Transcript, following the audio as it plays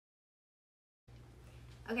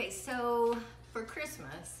Okay, so for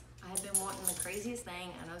Christmas, I have been wanting the craziest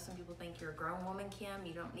thing. I know some people think you're a grown woman, Kim,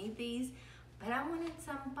 you don't need these, but I wanted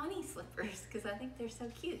some bunny slippers because I think they're so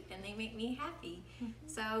cute and they make me happy.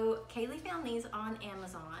 So Kaylee found these on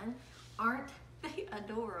Amazon. Aren't they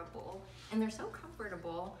adorable? And they're so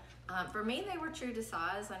comfortable. For me, they were true to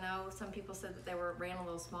size. I know some people said that ran a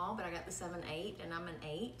little small, but I got the 7/8 and I'm an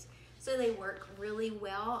 8. So they work really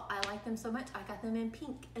well. I like them so much, I got them in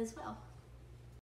pink as well.